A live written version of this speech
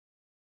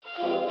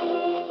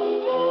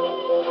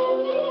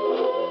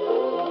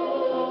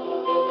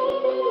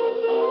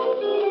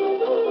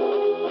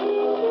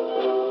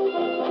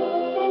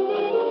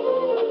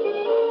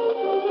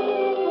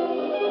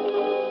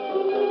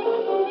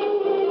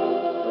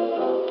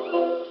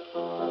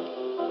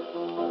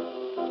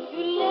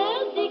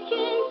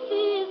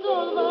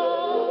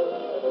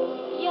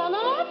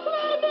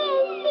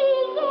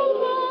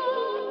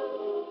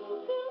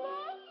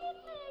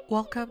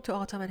Welcome to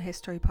Ottoman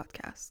History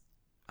Podcast.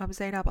 I'm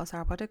Zainab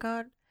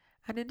Azarbadagan,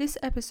 and in this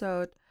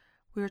episode,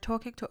 we are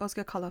talking to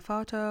Özge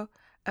Kalafato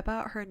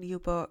about her new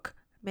book,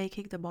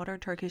 Making the Modern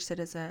Turkish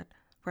Citizen,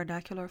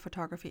 Vernacular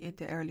Photography in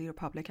the Early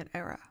Republican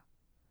Era.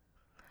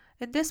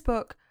 In this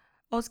book,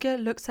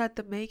 Özge looks at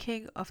the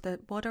making of the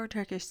modern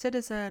Turkish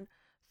citizen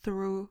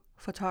through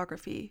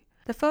photography.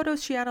 The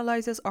photos she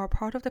analyzes are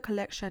part of the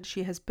collection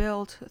she has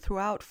built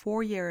throughout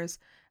 4 years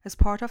as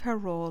part of her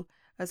role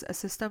as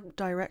Assistant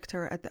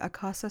Director at the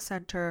Akasa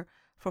Center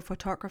for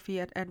Photography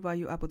at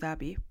NYU Abu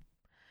Dhabi.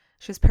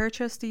 She's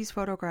purchased these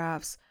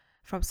photographs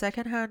from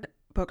secondhand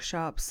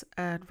bookshops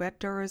and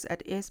vendors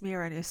at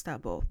Izmir and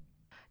Istanbul.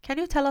 Can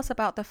you tell us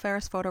about the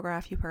first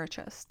photograph you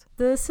purchased?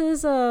 This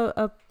is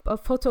a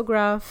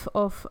photograph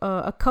of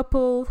a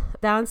couple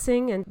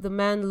dancing, and the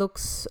man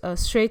looks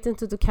straight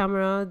into the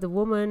camera. The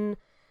woman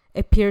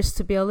appears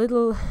to be a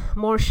little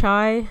more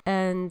shy,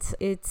 and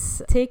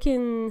it's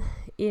taken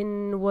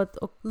in what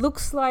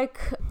looks like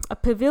a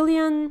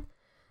pavilion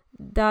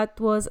that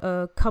was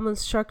a common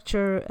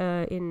structure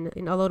in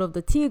a lot of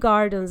the tea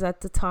gardens at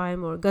the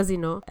time, or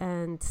gazino,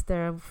 and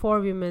there are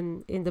 4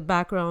 women in the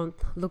background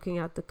looking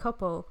at the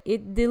couple.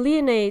 It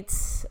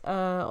delineates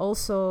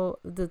also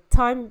the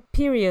time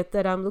period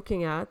that I'm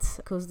looking at,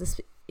 because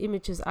this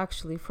image is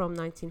actually from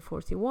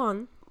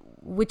 1941,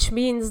 which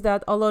means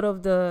that a lot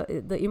of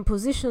the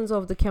impositions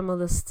of the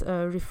Kemalist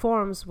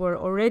reforms were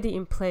already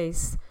in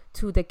place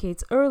 2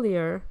 decades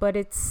earlier, but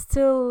it's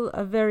still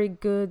a very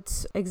good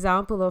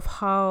example of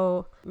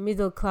how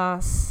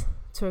middle-class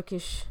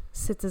Turkish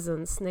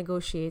citizens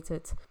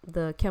negotiated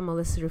the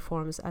Kemalist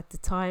reforms at the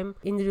time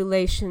in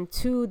relation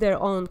to their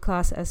own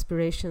class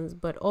aspirations,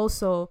 but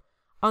also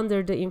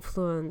under the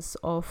influence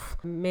of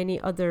many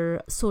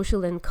other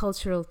social and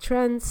cultural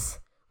trends,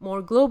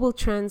 more global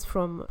trends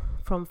from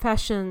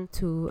fashion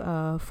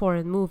to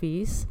foreign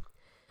movies.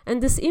 And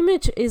this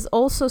image is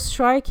also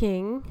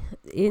striking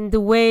in the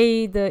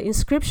way the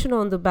inscription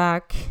on the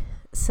back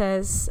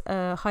says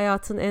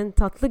Hayatın en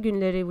tatlı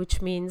günleri,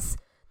 which means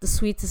the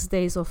sweetest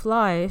days of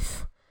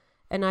life.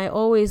 And I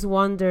always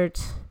wondered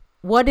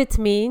what it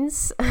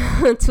means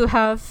to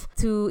have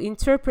to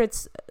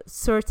interpret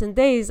certain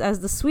days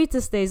as the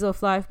sweetest days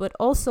of life, but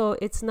also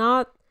it's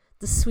not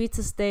the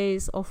sweetest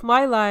days of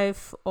my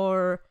life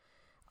or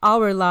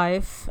our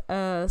life.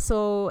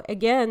 So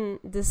again,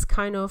 this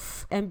kind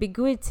of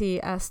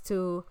ambiguity as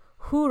to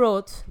who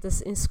wrote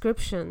this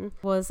inscription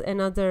was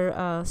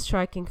another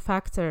striking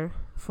factor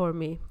for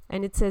me.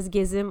 And it says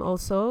Gezim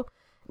also,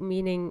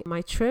 meaning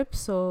my trip.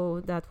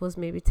 So that was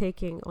maybe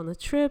taking on a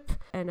trip.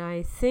 And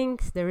I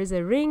think there is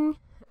a ring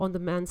on the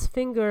man's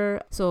finger.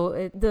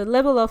 So the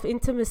level of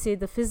intimacy,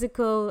 the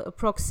physical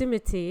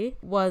proximity,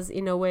 was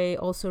in a way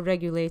also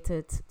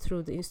regulated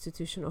through the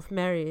institution of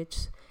marriage.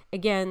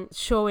 Again,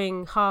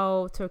 showing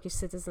how Turkish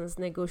citizens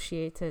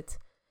negotiated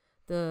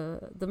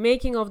the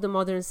making of the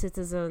modern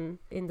citizen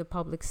in the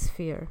public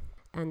sphere.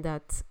 And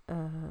that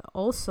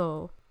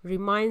also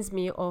reminds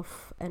me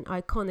of an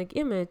iconic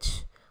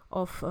image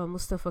of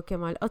Mustafa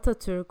Kemal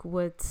Atatürk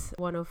with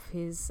one of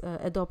his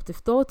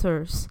adoptive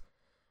daughters,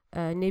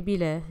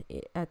 Nebile,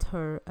 at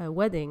her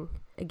wedding.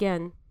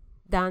 Again,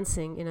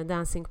 dancing in a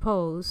dancing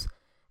pose.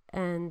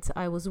 And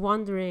I was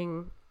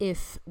wondering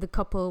if the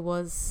couple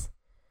was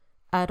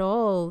at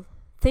all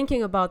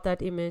thinking about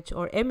that image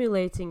or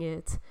emulating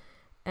it,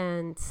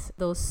 and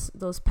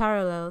those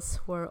parallels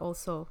were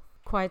also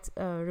quite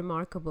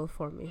remarkable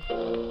for me.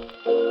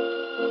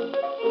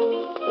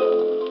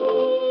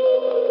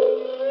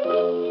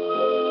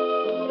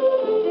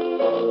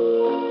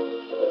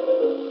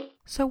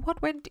 So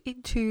what went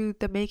into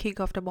the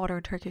making of the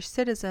modern Turkish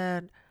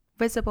citizen,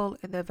 visible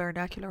in the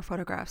vernacular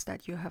photographs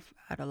that you have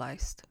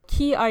analyzed?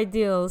 Key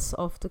ideals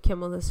of the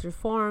Kemalist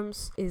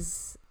reforms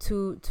is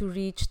to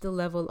reach the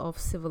level of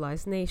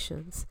civilized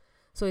nations.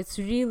 So it's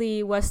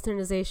really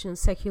westernization,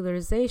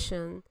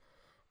 secularization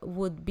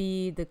would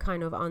be the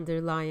kind of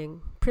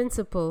underlying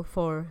principle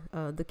for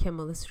the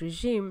Kemalist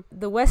regime.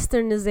 The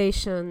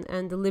westernization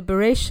and the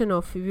liberation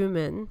of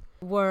women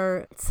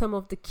were some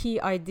of the key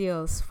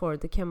ideals for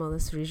the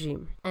Kemalist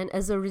regime. And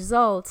as a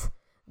result,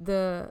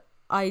 the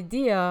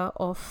idea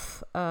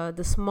of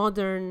this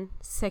modern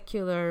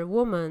secular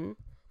woman,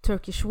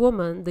 Turkish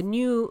woman, the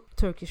new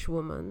Turkish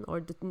woman,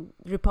 or the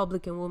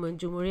Republican woman,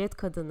 Cumhuriyet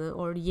Kadını,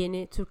 or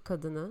Yeni Türk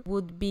Kadını,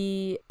 would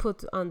be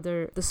put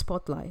under the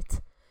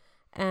spotlight.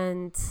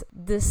 And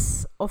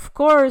this, of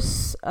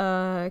course,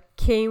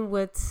 came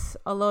with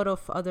a lot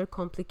of other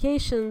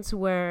complications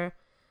where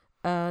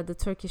the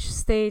Turkish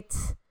state,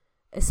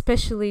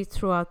 especially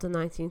throughout the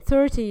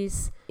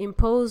 1930s,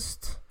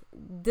 imposed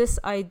this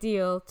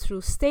ideal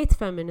through state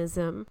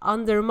feminism,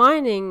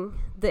 undermining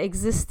the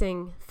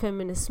existing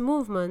feminist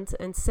movement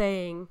and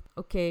saying,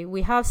 okay,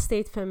 we have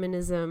state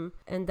feminism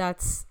and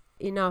that's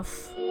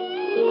enough.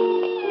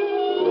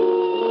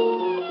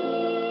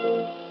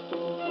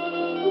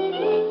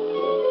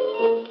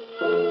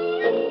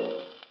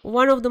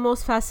 One of the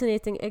most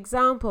fascinating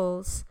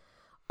examples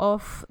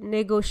of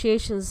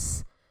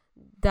negotiations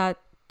that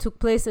took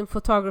place in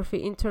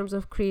photography in terms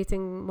of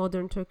creating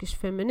modern Turkish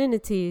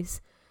femininities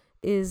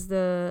is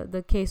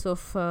the case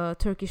of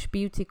Turkish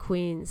beauty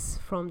queens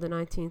from the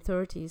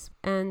 1930s.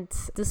 And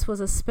this was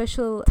a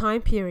special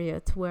time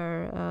period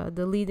where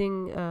the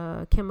leading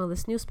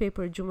Kemalist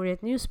newspaper,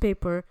 Cumhuriyet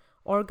newspaper,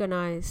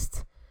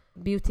 organized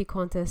beauty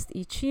contest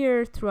each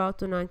year throughout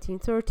the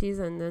 1930s,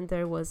 and then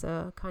there was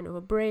a kind of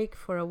a break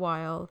for a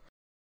while.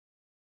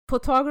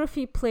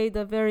 Photography played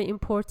a very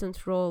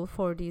important role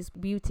for these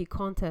beauty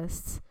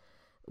contests,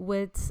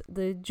 with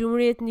the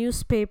Cumhuriyet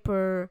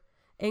newspaper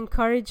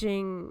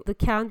encouraging the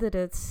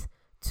candidates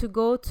to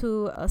go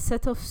to a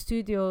set of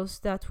studios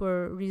that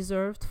were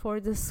reserved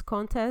for this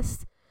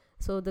contest.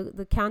 So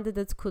the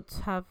candidates could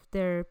have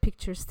their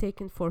pictures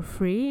taken for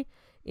free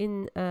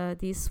in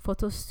these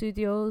photo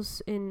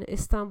studios in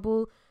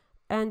Istanbul.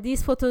 And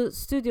these photo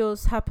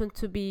studios happened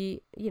to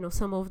be,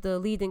 some of the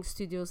leading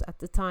studios at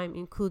the time,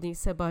 including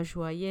Sabah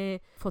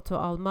Joyer, Photo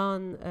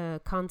Alman,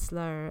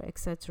 Kanzler,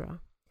 etc.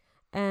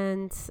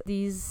 And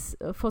these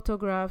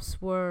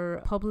photographs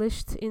were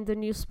published in the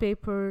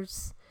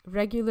newspapers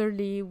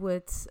regularly,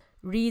 with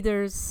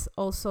readers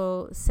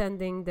also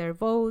sending their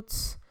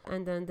votes.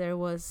 And then there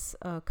was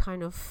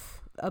kind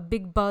of a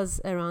big buzz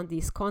around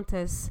these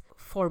contests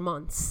for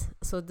months.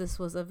 So this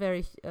was a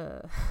very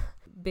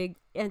big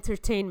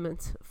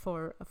entertainment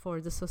for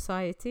the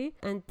society.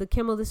 And the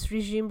Kemalist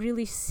regime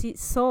really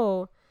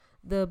saw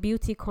the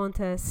beauty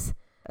contests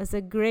as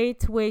a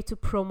great way to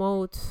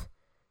promote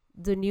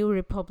the new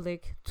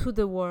republic to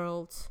the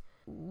world,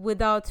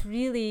 without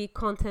really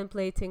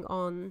contemplating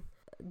on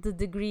the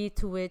degree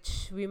to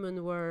which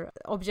women were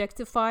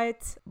objectified,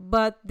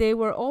 but they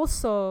were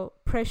also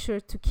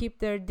pressured to keep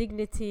their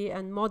dignity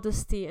and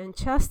modesty and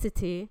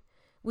chastity,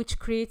 which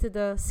created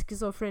a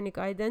schizophrenic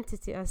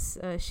identity, as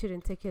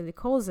Shirin Tekeli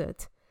calls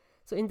it.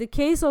 So in the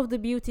case of the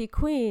beauty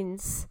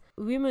queens,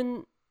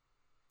 women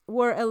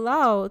were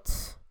allowed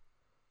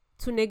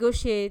to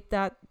negotiate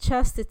that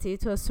chastity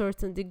to a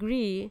certain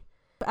degree,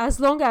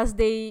 as long as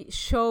they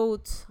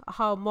showed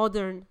how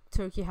modern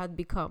Turkey had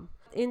become.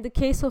 In the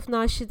case of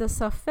Nashida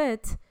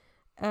Saffet,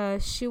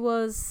 she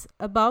was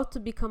about to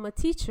become a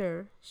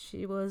teacher.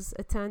 She was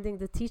attending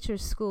the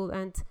teacher's school,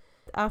 and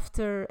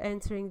after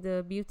entering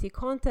the beauty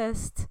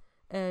contest,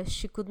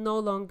 she could no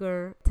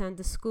longer attend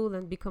the school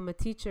and become a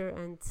teacher,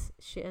 and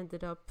she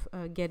ended up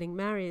getting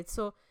married.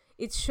 So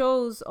it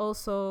shows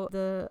also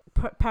the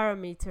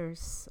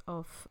parameters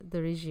of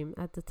the regime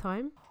at the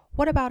time.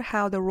 What about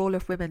how the role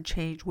of women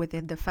changed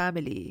within the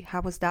family?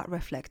 How was that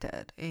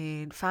reflected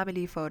in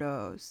family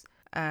photos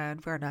and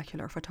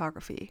vernacular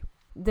photography?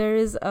 There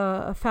is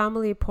a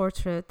family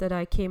portrait that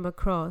I came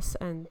across,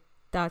 and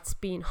that's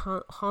been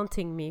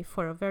haunting me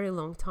for a very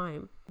long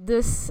time.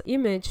 This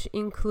image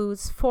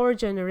includes 4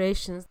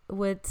 generations,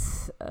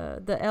 with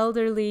the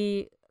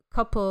elderly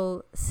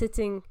couple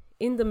sitting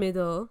in the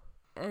middle,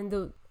 and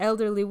the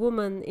elderly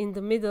woman in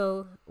the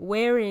middle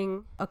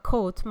wearing a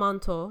coat,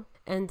 manto,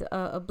 and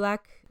a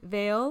black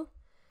veil,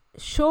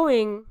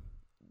 showing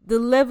the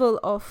level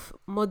of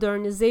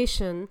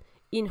modernization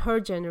in her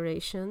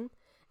generation,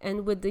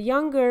 and with the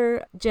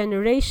younger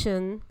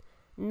generation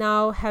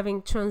now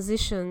having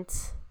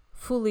transitioned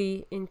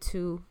fully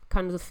into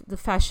kind of the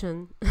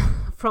fashion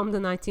from the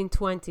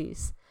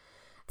 1920s.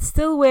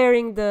 Still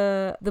wearing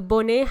the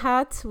bonnet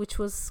hat, which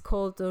was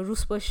called the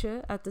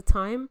Rusbaşı at the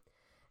time.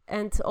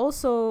 And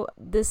also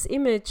this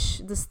image,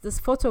 this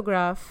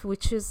photograph,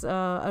 which is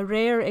a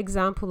rare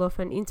example of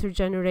an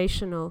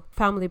intergenerational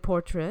family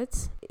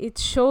portrait. It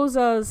shows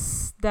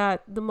us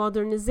that the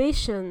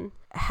modernization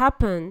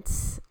happened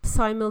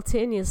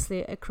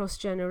simultaneously across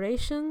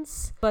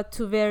generations, but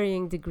to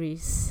varying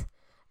degrees.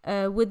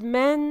 With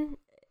men,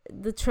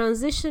 the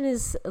transition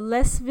is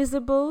less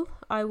visible,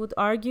 I would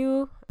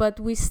argue, but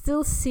we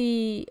still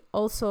see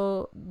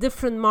also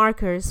different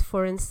markers.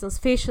 For instance,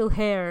 facial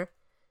hair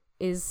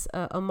is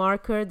a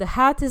marker. The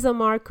hat is a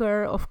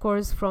marker, of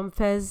course, from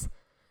fez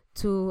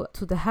to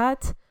the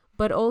hat,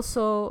 but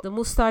also the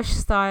mustache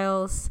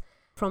styles,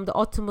 from the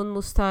Ottoman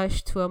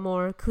mustache to a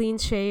more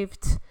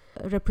clean-shaved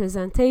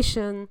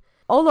representation,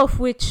 all of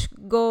which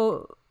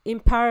go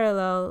in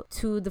parallel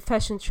to the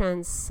fashion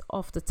trends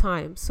of the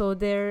time. So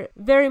they're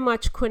very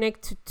much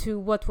connected to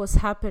what was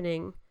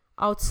happening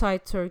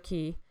outside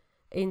Turkey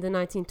in the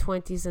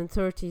 1920s and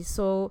 30s.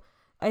 So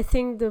I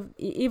think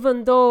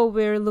even though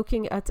we're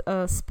looking at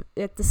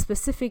the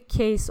specific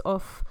case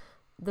of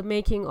the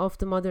making of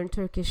the modern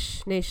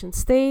Turkish nation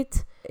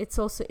state, it's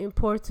also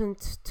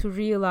important to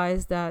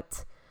realize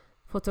that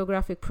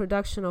photographic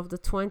production of the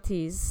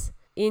 20s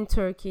in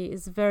Turkey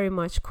is very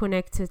much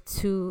connected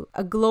to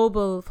a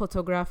global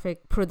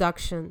photographic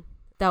production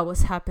that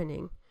was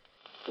happening.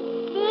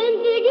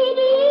 Ben de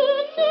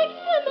gönül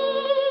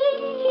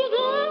çekemem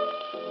gider,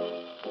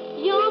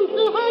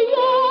 yandı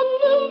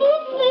hayatım bu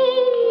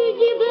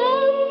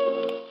sevgiden.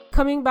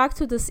 Coming back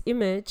to this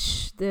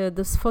image,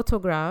 this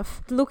photograph,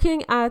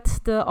 looking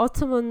at the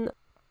Ottoman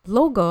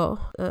logo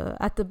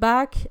at the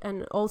back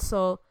and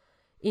also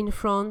in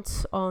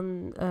front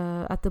on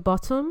at the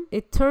bottom,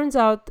 it turns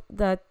out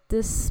that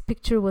this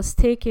picture was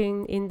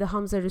taken in the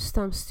Hamza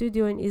Rustam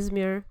studio in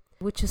Izmir,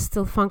 which is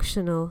still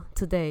functional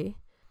today,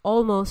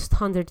 almost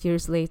 100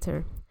 years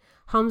later.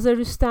 Hamza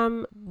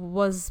Rustam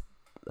was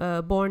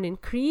born in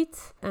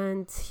Crete,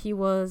 and he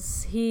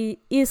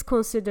is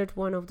considered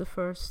one of the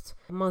first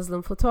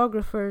Muslim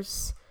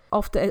photographers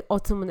of the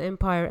Ottoman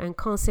Empire and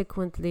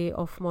consequently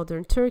of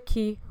modern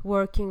Turkey,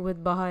 working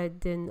with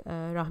Bahauddin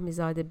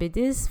Rahmizadeh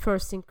Bediz,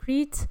 first in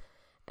Crete,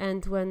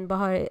 and when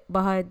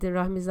Bahauddin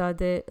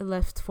Rahmizadeh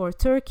left for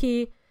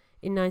Turkey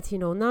in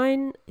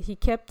 1909, he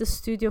kept the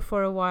studio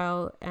for a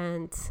while,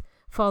 and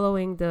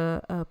following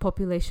the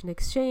population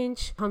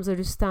exchange, Hamza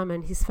Rustam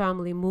and his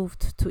family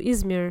moved to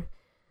Izmir,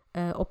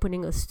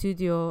 opening a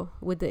studio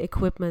with the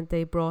equipment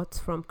they brought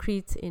from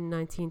Crete in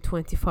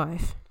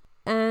 1925.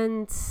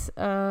 And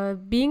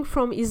being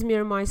from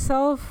Izmir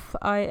myself,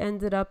 I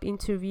ended up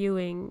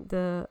interviewing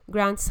the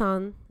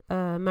grandson,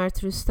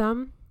 Mert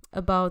Rustam,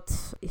 about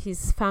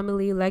his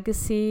family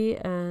legacy,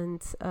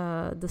 and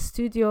the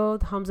studio,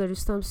 the Hamza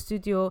Rustam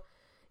studio,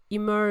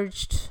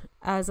 emerged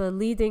as a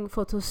leading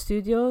photo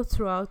studio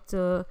throughout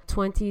the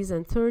 20s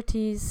and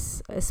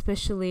 30s,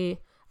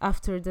 especially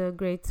after the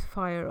Great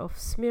Fire of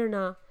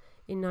Smyrna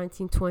in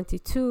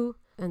 1922.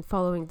 And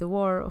following the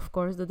war, of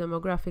course, the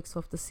demographics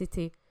of the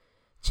city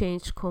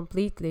changed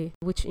completely,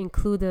 which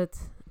included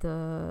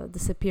the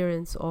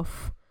disappearance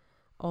of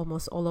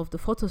almost all of the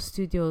photo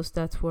studios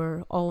that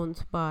were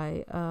owned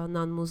by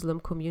non-Muslim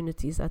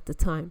communities at the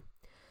time.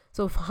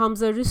 So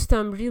Hamza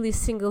Rustam really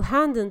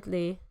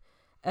single-handedly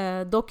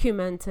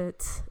documented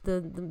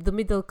the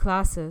middle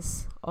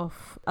classes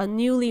of a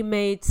newly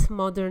made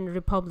modern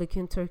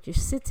Republican Turkish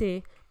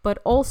city, but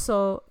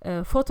also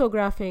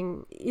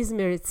photographing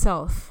Izmir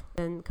itself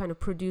and kind of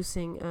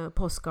producing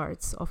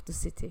postcards of the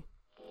city.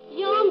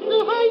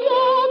 Yandı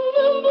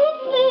hayatım bu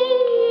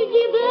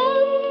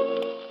sevgiden,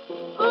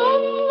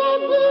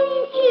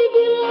 anladım ki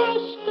bir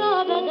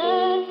aşka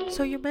bedel.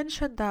 So you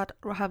mentioned that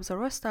Hamza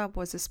Rustam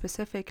was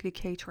specifically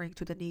catering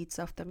to the needs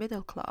of the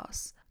middle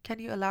class. Can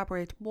you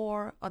elaborate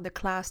more on the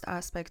class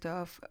aspect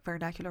of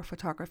vernacular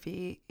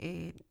photography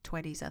in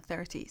 20s and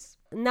 30s?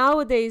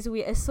 Nowadays,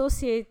 we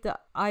associate the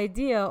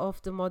idea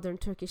of the modern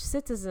Turkish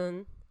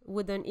citizen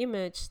with an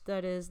image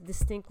that is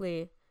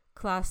distinctly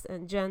classed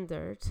and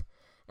gendered.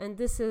 And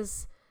this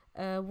is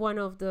one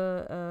of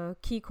the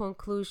key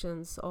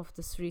conclusions of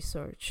this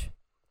research,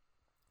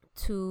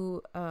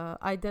 to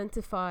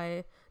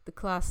identify the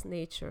class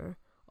nature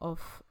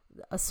of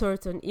a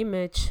certain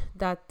image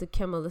that the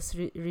Kemalist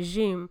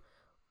regime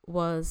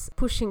was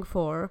pushing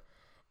for.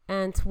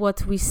 And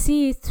what we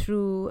see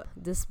through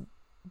this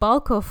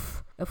bulk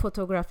of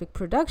photographic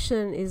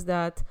production is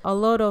that a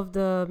lot of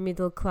the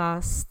middle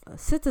class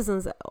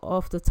citizens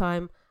of the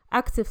time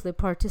actively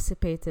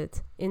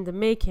participated in the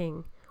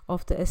making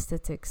of the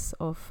aesthetics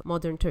of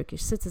modern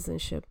Turkish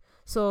citizenship.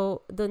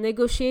 So the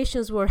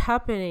negotiations were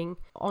happening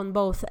on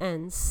both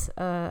ends,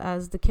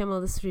 as the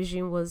Kemalist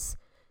regime was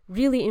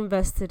really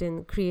invested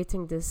in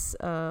creating this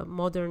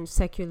modern,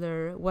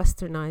 secular,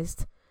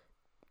 westernized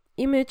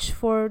image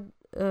for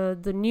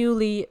the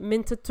newly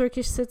minted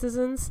Turkish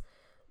citizens.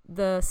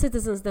 The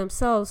citizens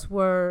themselves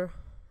were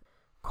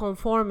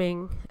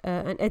conforming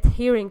and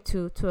adhering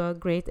to a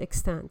great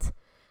extent.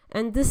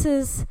 And this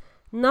is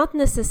not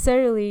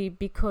necessarily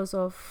because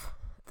of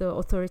the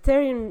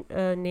authoritarian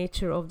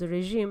nature of the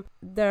regime.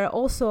 There are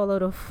also a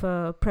lot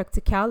of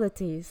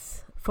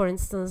practicalities. For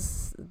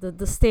instance,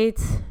 the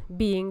state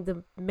being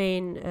the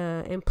main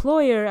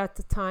employer at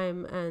the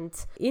time and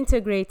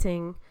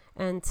integrating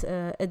and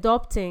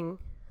adopting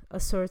a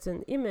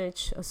certain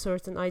image, a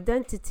certain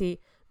identity,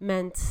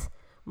 meant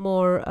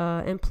more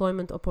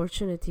employment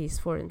opportunities,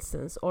 for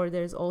instance. Or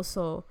there's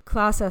also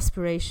class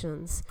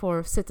aspirations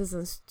for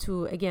citizens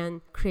to,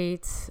 again,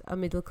 create a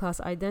middle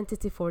class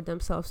identity for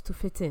themselves to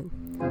fit in.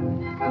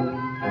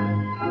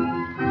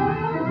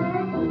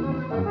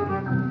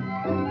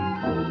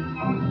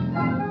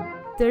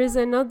 There is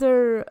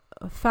another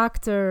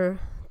factor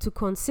to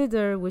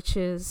consider, which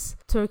is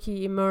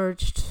Turkey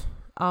emerged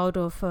out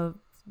of a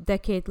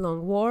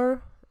decade-long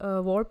war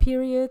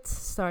period,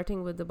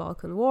 starting with the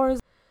Balkan Wars,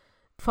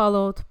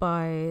 followed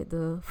by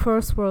the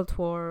First World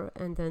War,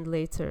 and then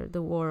later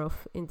the War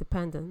of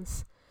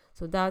Independence.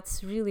 So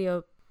that's really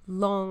a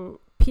long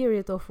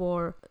period of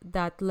war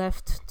that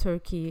left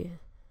Turkey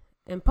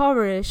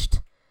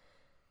impoverished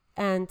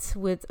and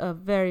with a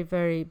very,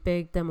 very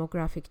big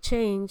demographic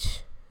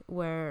change,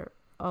 where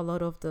a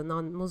lot of the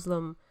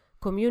non-Muslim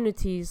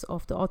communities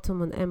of the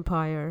Ottoman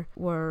Empire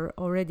were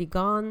already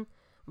gone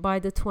by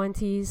the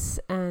 20s,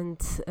 and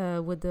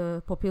with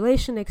the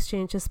population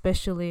exchange,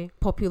 especially,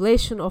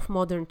 population of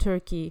modern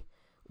Turkey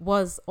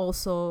was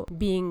also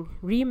being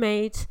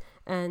remade,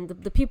 And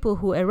the people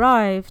who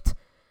arrived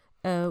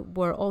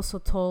were also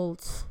told,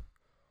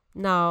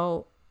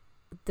 now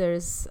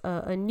there's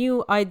a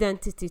new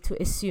identity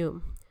to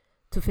assume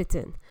to fit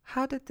in.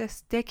 How did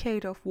this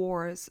decade of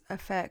wars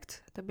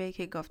affect the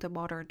making of the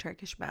modern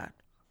Turkish man?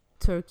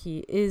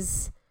 Turkey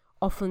is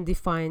often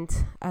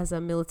defined as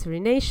a military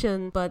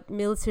nation, but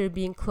military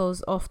being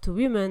closed off to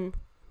women,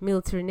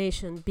 military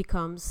nation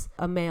becomes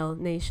a male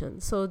nation.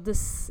 So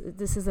this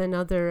is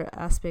another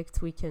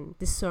aspect we can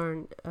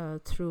discern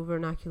through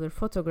vernacular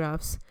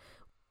photographs.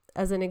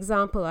 As an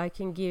example, I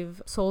can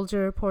give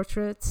soldier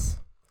portraits,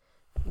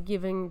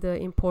 giving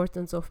the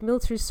importance of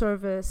military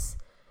service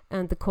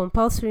and the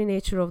compulsory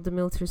nature of the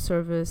military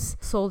service.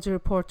 Soldier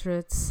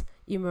portraits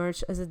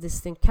emerge as a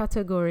distinct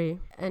category,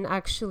 and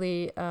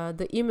actually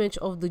the image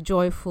of the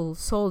joyful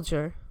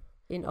soldier,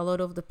 in a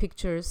lot of the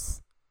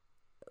pictures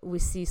we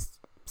see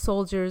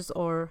soldiers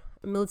or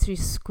military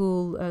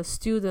school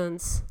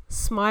students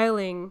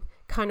smiling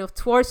kind of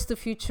towards the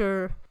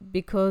future,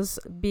 because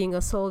being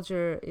a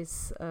soldier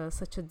is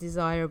such a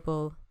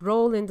desirable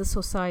role in the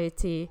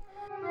society.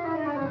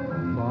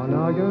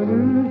 Bana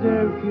gönül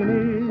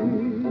zevkini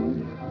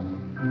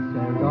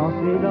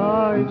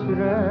sevdasıyla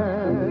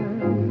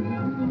içiren.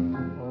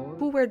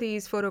 Who were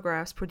these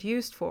photographs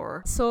produced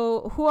for?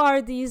 So who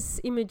are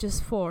these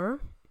images for?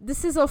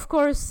 This is of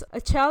course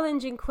a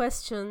challenging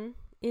question,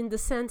 in the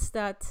sense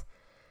that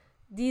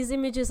these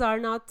images are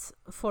not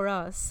for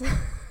us.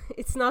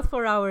 It's not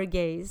for our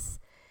gaze,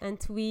 and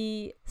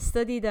we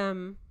study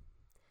them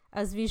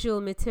as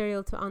visual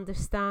material to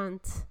understand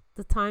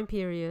the time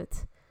period.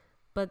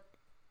 But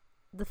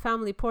the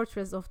family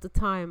portraits of the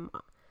time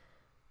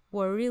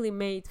were really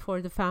made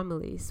for the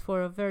families,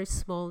 for a very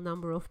small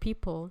number of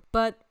people,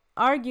 but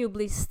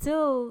arguably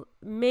still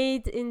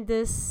made in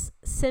this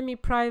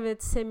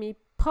semi-private,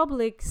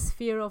 semi-public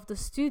sphere of the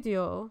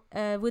studio,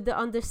 with the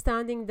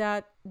understanding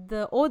that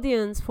the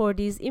audience for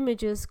these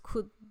images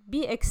could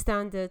be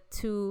extended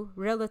to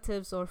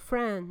relatives or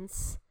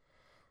friends.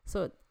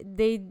 So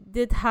they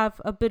did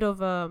have a bit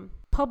of a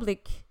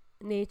public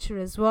nature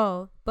as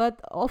well,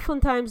 but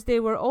oftentimes they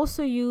were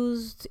also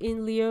used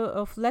in lieu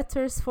of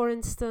letters, for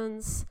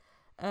instance.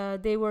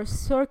 They were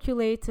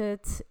circulated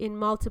in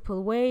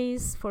multiple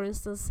ways. For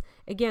instance,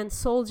 again,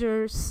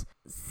 soldiers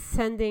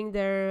sending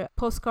their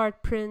postcard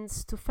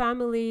prints to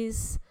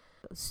families,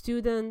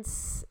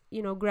 students,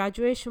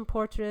 graduation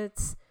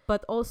portraits,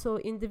 but also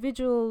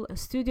individual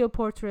studio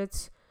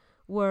portraits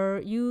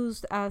were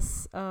used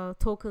as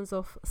tokens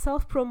of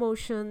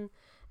self-promotion.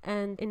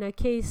 And in a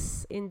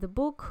case in the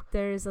book,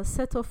 there is a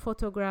set of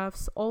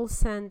photographs all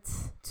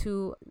sent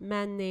to a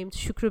man named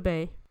Şükrü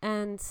Bey.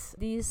 And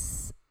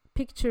these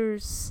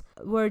pictures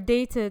were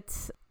dated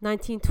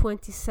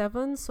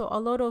 1927, so a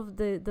lot of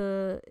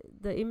the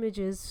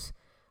images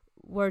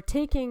were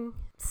taken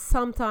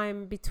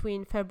sometime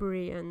between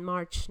February and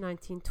March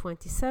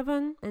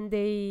 1927, and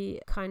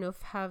they kind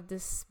of have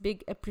this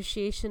big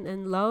appreciation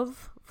and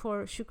love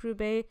for Şükrü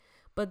Bey,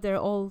 but they're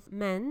all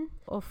men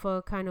of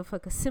a kind of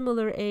like a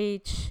similar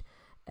age,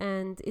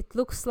 and it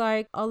looks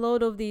like a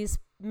lot of these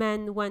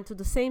men went to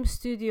the same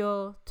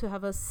studio to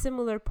have a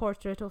similar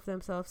portrait of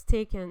themselves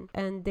taken,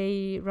 and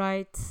they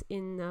write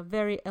in a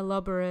very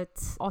elaborate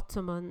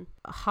Ottoman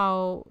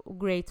how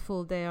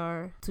grateful they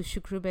are to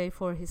Şükrü Bey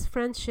for his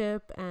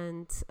friendship,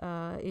 and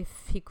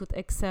if he could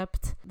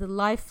accept the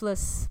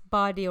lifeless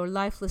body or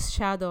lifeless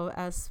shadow,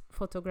 as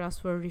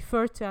photographs were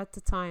referred to at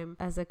the time,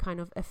 as a kind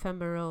of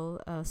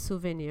ephemeral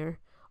souvenir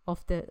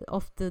of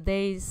the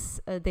days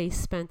they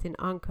spent in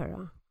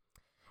Ankara.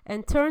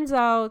 And turns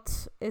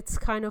out it's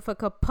kind of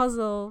like a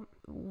puzzle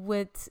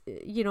with,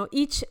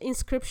 each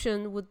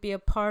inscription would be a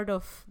part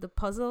of the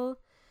puzzle.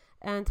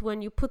 And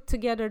when you put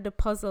together the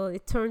puzzle,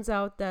 it turns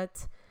out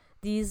that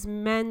these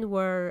men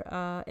were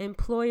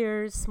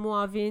employers,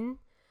 muavin,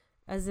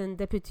 as in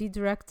deputy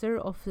director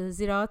of the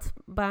Ziraat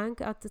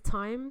Bank at the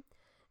time.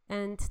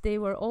 And they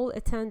were all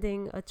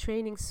attending a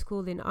training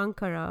school in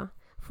Ankara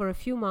for a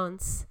few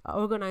months,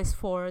 organized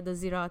for the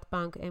Ziraat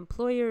Bank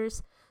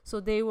employers. So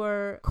they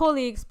were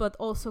colleagues, but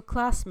also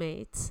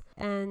classmates.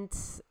 And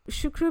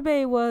Şükrü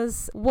Bey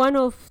was one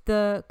of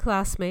the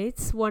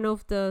classmates, one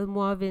of the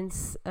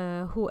muavins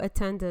who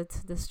attended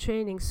this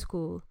training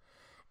school.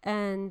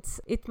 And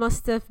it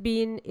must have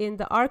been in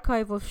the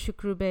archive of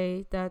Şükrü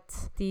Bey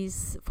that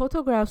these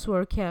photographs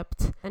were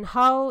kept. And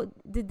how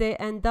did they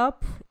end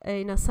up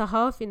in a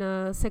sahaf, in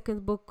a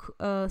second book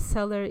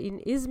seller in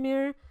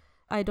Izmir?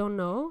 I don't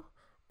know.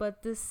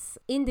 But this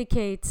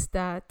indicates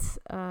that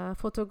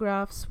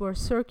photographs were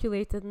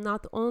circulated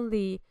not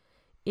only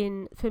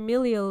in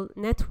familial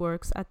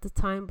networks at the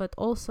time, but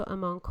also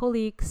among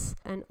colleagues.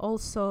 And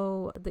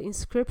also the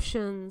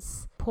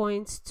inscriptions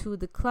point to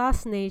the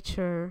class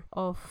nature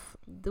of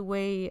the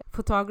way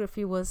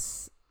photography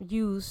was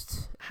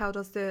used. How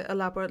does the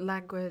elaborate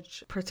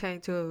language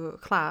pertain to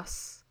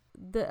class?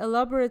 The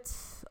elaborate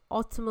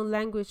Ottoman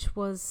language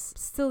was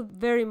still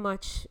very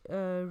much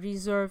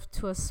reserved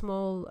to a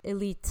small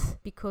elite,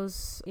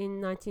 because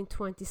in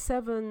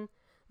 1927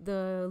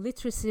 the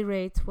literacy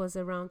rate was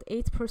around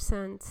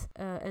 8%,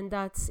 and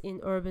that's in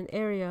urban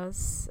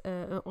areas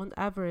on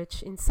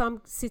average. In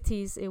some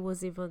cities, it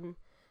was even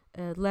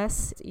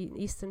less, in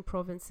eastern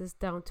provinces,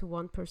 down to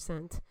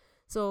 1%.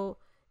 So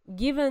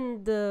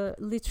given the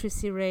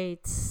literacy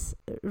rates,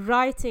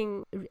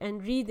 writing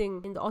and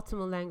reading in the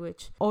Ottoman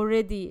language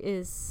already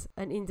is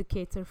an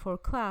indicator for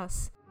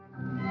class.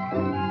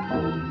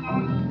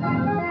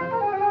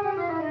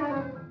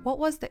 What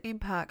was the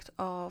impact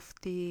of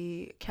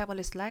the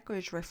Kemalist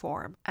language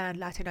reform and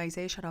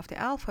Latinization of the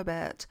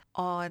alphabet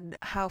on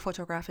how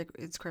photographic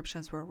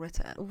inscriptions were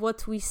written?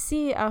 What we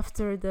see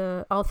after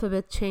the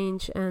alphabet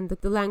change and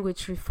the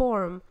language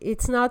reform,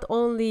 it's not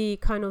only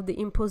kind of the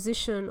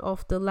imposition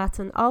of the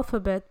Latin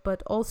alphabet,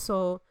 but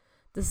also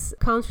this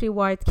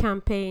countrywide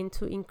campaign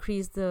to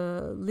increase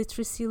the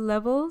literacy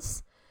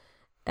levels.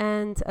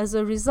 And as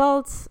a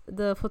result,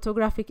 the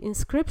photographic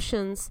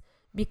inscriptions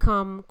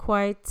become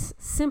quite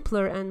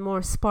simpler and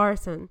more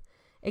Spartan.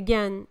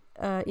 Again,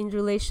 in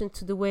relation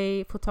to the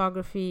way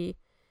photography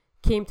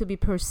came to be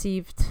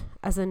perceived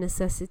as a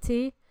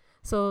necessity.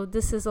 So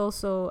this is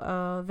also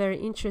very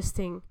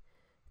interesting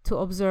to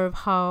observe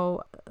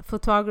how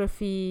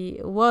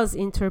photography was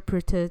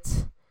interpreted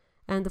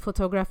and the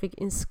photographic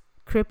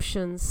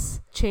inscriptions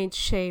changed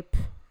shape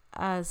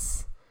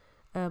as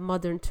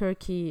modern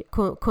Turkey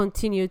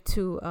continued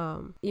to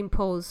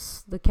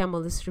impose the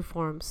Kemalist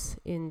reforms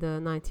in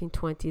the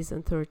 1920s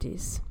and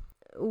 30s.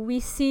 We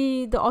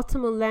see the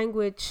Ottoman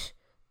language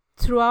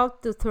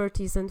throughout the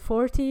 30s and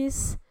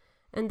 40s,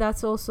 and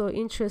that's also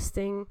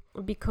interesting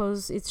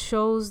because it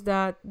shows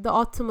that the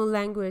Ottoman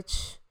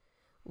language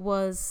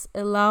was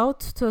allowed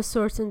to a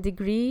certain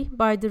degree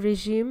by the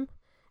regime,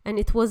 and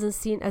it wasn't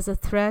seen as a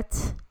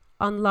threat,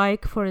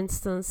 unlike, for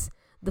instance,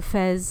 the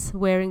fez,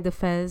 wearing the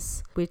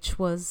fez, which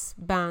was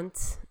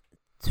banned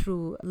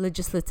through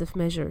legislative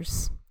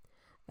measures.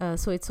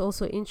 So it's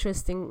also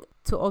interesting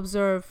to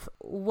observe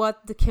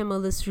what the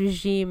Kemalist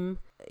regime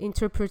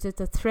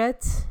interpreted a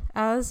threat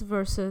as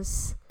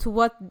versus to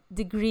what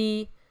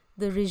degree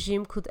the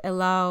regime could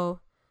allow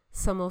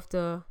some of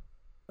the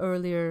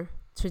earlier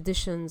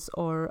traditions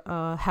or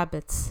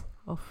habits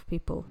of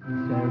people.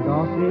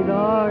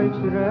 Sevdasıyla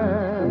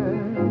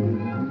içren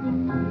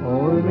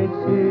o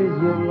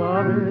ümitsiz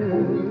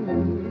yılları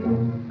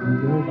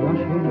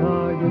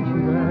gözyaşıyla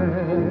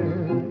geçiren.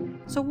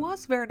 So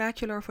was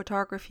vernacular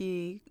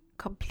photography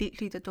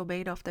completely the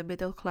domain of the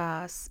middle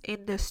class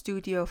in the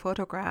studio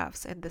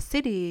photographs in the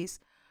cities,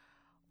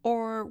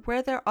 or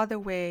were there other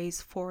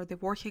ways for the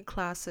working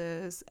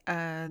classes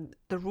and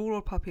the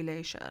rural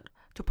population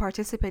to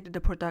participate in the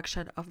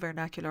production of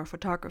vernacular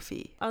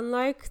photography?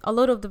 Unlike a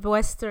lot of the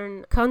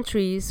Western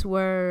countries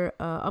where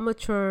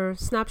amateur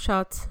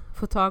snapshot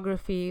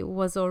photography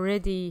was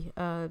already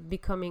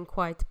becoming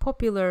quite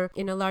popular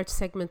in a large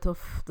segment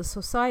of the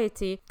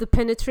society, the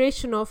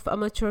penetration of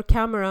amateur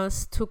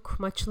cameras took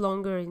much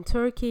longer in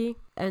Turkey,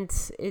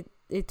 and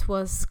it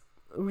was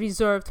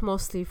reserved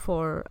mostly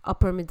for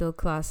upper middle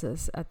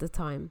classes at the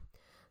time.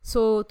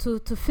 So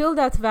to fill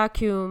that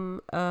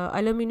vacuum,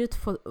 à la minute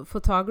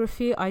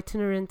photography,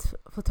 itinerant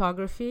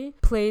photography,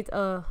 played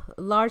a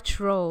large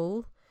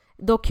role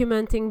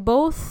documenting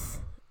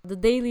both the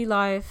daily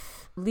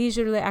life,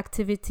 leisurely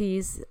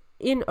activities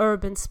in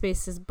urban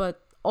spaces,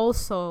 but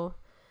also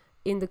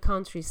in the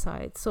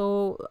countryside.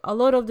 So a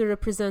lot of the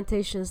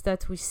representations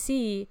that we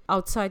see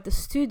outside the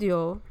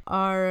studio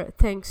are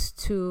thanks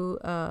to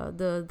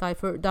the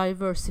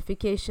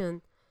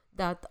diversification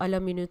that à la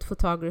minute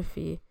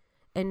photography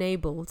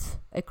enabled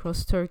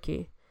across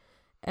Turkey.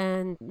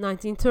 And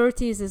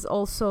 1930s is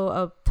also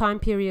a time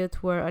period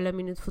where à la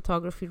minute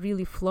photography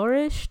really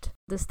flourished.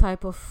 This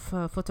type of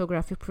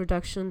photographic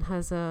production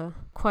has a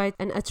quite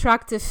an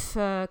attractive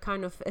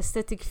kind of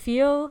aesthetic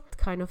feel,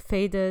 kind of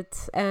faded.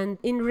 And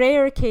in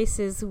rare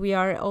cases, we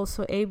are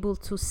also able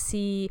to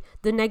see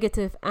the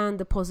negative and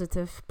the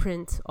positive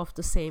print of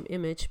the same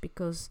image,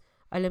 because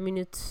à la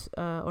minute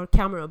or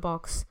camera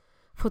box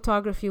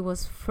photography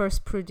was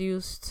first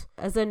produced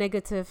as a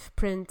negative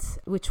print,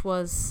 which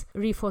was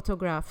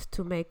rephotographed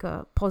to make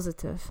a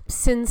positive.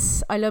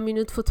 Since à la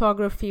minute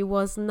photography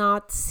was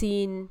not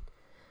seen,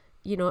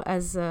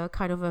 as a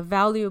kind of a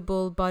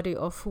valuable body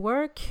of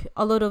work,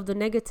 a lot of the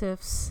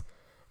negatives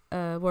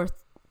were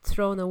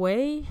thrown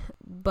away,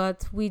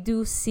 but we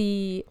do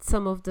see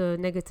some of the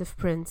negative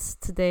prints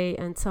today,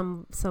 and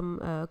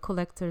some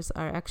collectors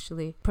are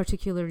actually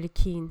particularly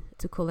keen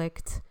to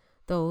collect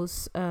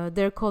those.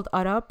 They're called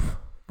Arap,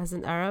 as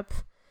an Arab,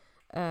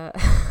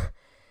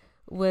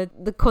 with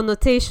the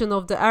connotation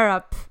of the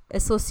Arab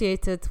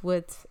associated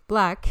with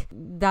black,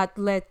 that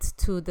led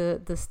to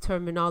this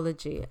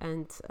terminology,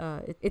 and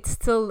it's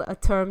still a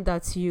term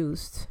that's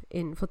used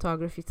in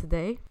photography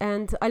today.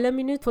 And à la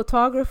minute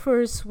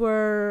photographers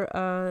were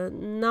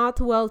not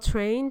well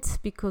trained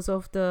because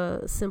of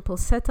the simple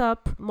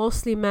setup,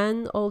 mostly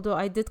men, although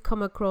I did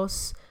come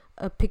across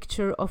a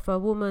picture of a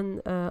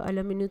woman, a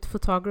la minute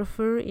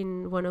photographer,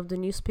 in one of the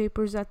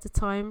newspapers at the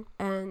time.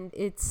 And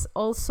it's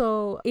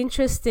also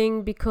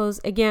interesting because,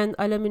 again,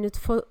 a la minute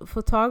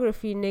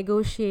photography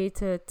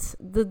negotiated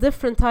the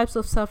different types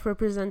of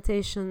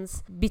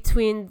self-representations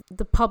between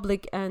the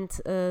public and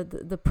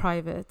the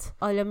private.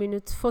 A la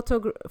minute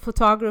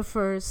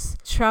photographers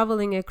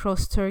traveling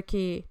across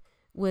Turkey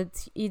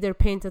with either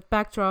painted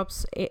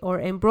backdrops or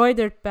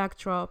embroidered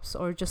backdrops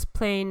or just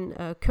plain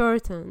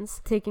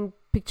curtains, taking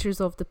pictures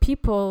of the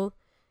people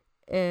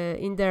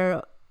in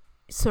their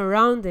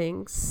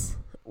surroundings.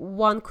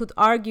 One could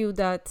argue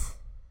that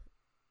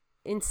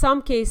in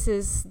some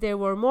cases they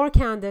were more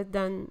candid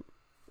than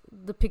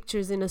the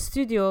pictures in a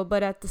studio,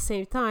 but at the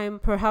same time,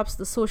 perhaps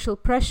the social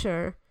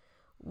pressure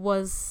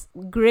was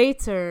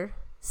greater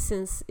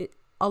since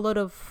a lot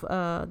of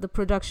the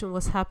production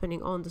was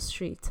happening on the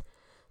street.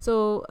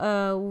 So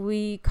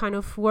we kind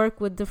of work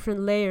with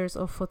different layers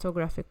of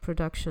photographic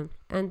production.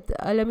 And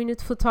a la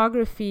minute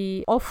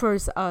photography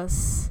offers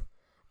us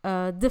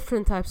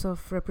different types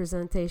of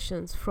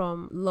representations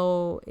from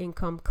low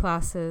income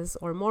classes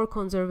or more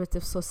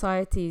conservative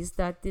societies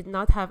that did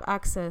not have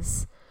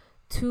access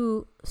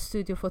to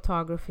studio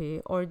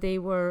photography, or they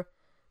were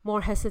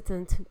more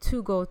hesitant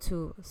to go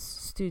to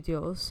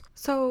studios.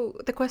 So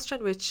the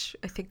question which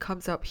I think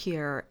comes up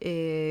here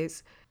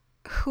is,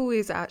 who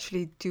is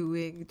actually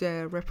doing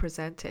the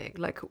representing?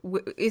 Like,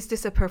 is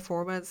this a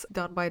performance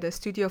done by the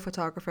studio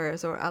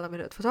photographers or a la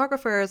minute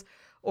photographers,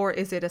 or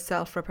is it a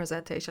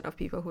self-representation of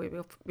people who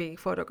are being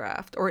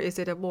photographed, or is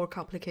it a more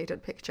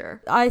complicated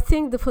picture? I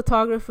think the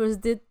photographers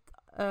did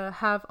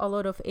have a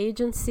lot of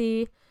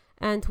agency,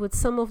 and with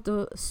some of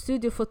the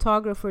studio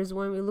photographers,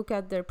 when we look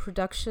at their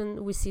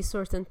production, we see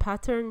certain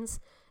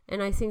patterns,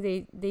 and I think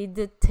they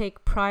did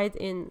take pride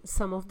in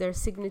some of their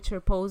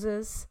signature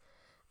poses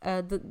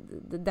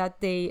that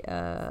they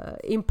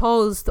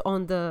imposed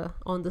on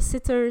the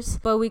sitters.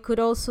 But we could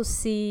also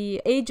see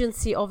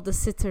agency of the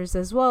sitters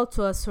as well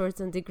to a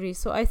certain degree.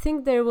 So I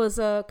think there was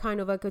a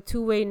kind of like a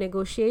two-way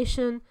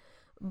negotiation,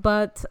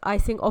 but I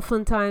think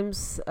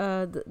oftentimes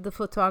the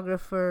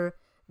photographer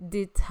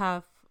did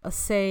have a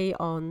say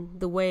on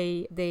the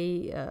way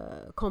they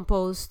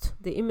composed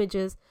the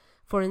images.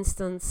 For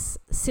instance,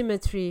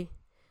 symmetry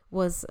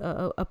was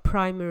a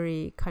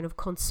primary kind of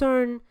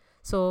concern.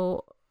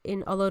 So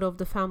in a lot of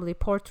the family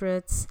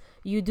portraits,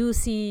 you do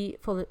see,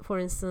 for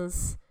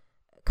instance,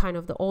 kind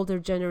of the older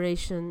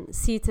generation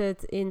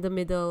seated in the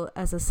middle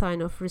as a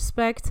sign of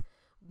respect,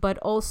 but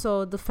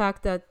also the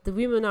fact that the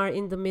women are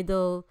in the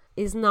middle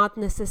is not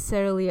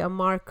necessarily a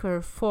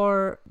marker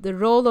for the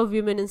role of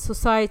women in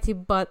society,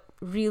 but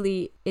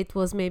really it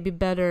was maybe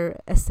better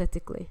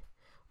aesthetically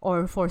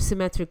or for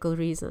symmetrical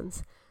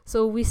reasons.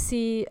 So we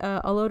see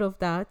a lot of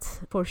that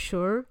for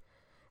sure.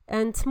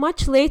 And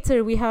much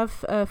later we have,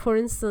 for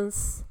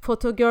instance,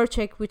 Foto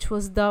Görçek, which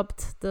was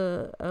dubbed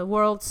the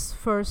world's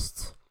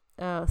first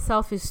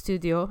selfie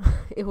studio.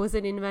 It was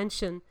an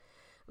invention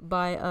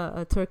by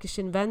a Turkish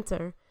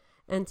inventor,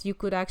 and you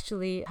could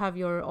actually have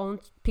your own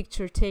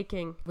picture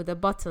taking with a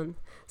button.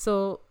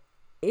 So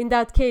in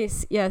that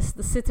case, yes,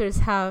 the sitters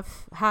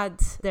have had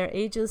their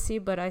agency,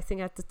 but I think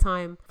at the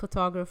time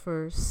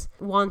photographers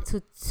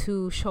wanted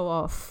to show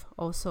off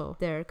also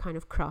their kind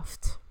of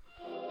craft.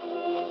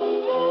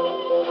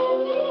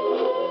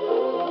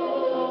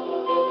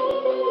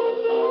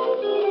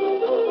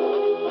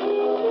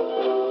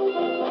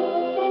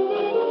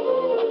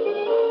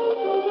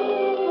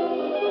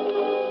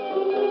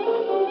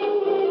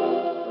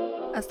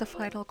 As the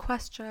final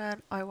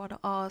question, I want to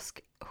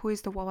ask, who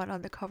is the woman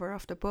on the cover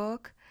of the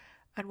book,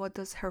 and what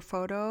does her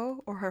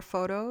photo or her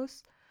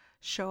photos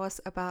show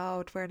us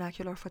about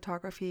vernacular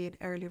photography in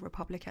early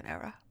Republican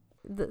era?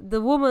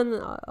 The woman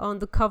on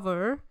the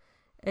cover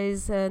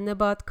is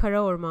Nebahat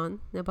Karaorman,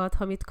 Nebahat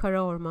Hamit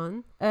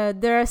Karaorman.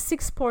 There are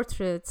 6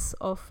 portraits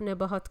of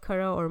Nebahat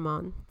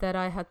Karaorman that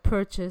I had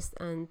purchased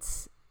and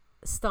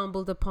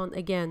stumbled upon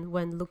again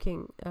when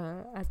looking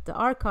at the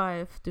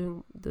archive,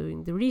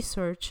 doing the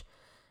research.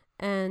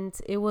 And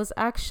it was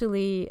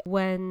actually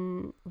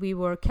when we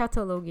were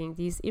cataloging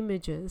these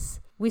images,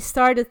 we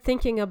started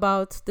thinking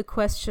about the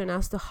question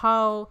as to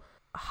how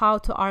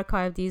to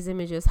archive these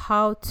images,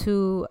 how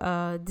to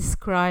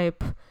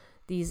describe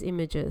these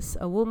images,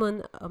 a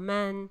woman, a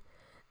man,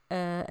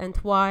 and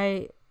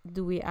why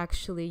do we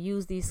actually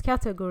use these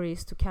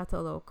categories to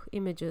catalog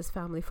images,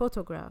 family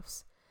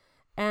photographs.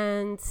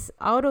 And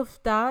out of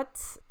that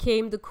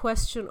came the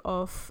question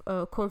of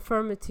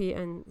conformity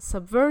and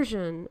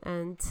subversion,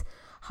 and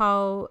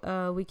how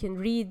we can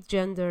read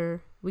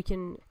gender, we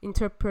can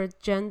interpret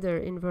gender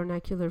in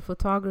vernacular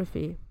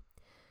photography.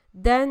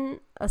 Then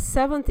a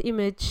 7th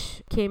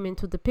image came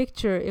into the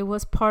picture. It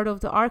was part of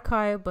the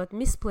archive but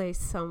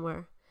misplaced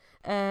somewhere.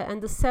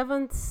 And the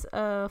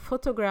 7th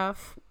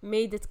photograph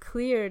made it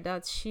clear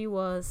that she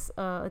was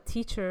a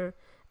teacher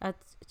at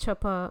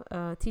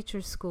Çapa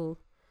Teacher School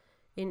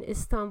in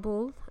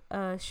Istanbul.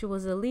 She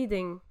was a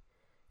leading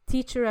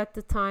teacher at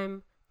the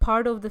time,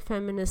 part of the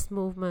feminist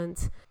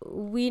movement.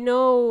 We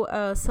know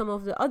some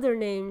of the other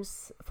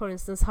names, for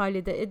instance,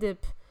 Halide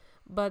Edip,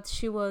 but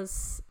she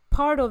was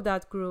part of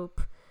that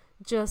group,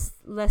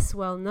 just less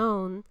well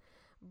known.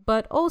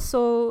 But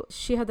also,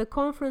 she had a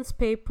conference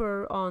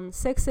paper on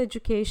sex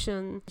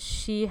education.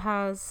 She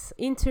has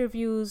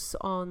interviews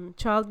on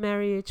child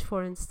marriage,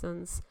 for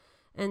instance.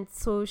 And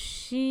so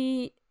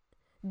she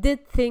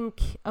did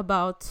think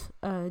about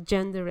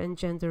gender and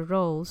gender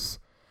roles.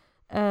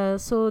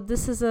 So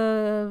this is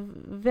a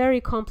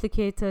very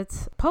complicated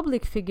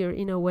public figure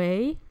in a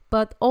way,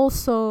 but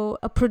also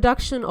a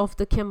production of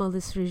the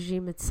Kemalist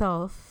regime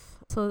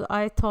itself. So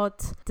I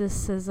thought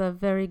this is a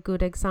very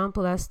good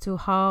example as to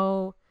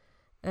how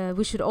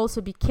we should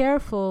also be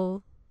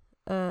careful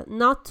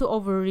not to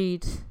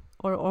overread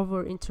or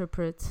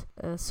overinterpret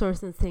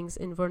certain things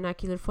in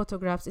vernacular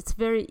photographs. It's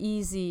very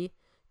easy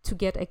to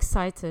get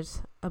excited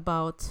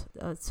about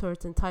a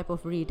certain type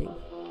of reading.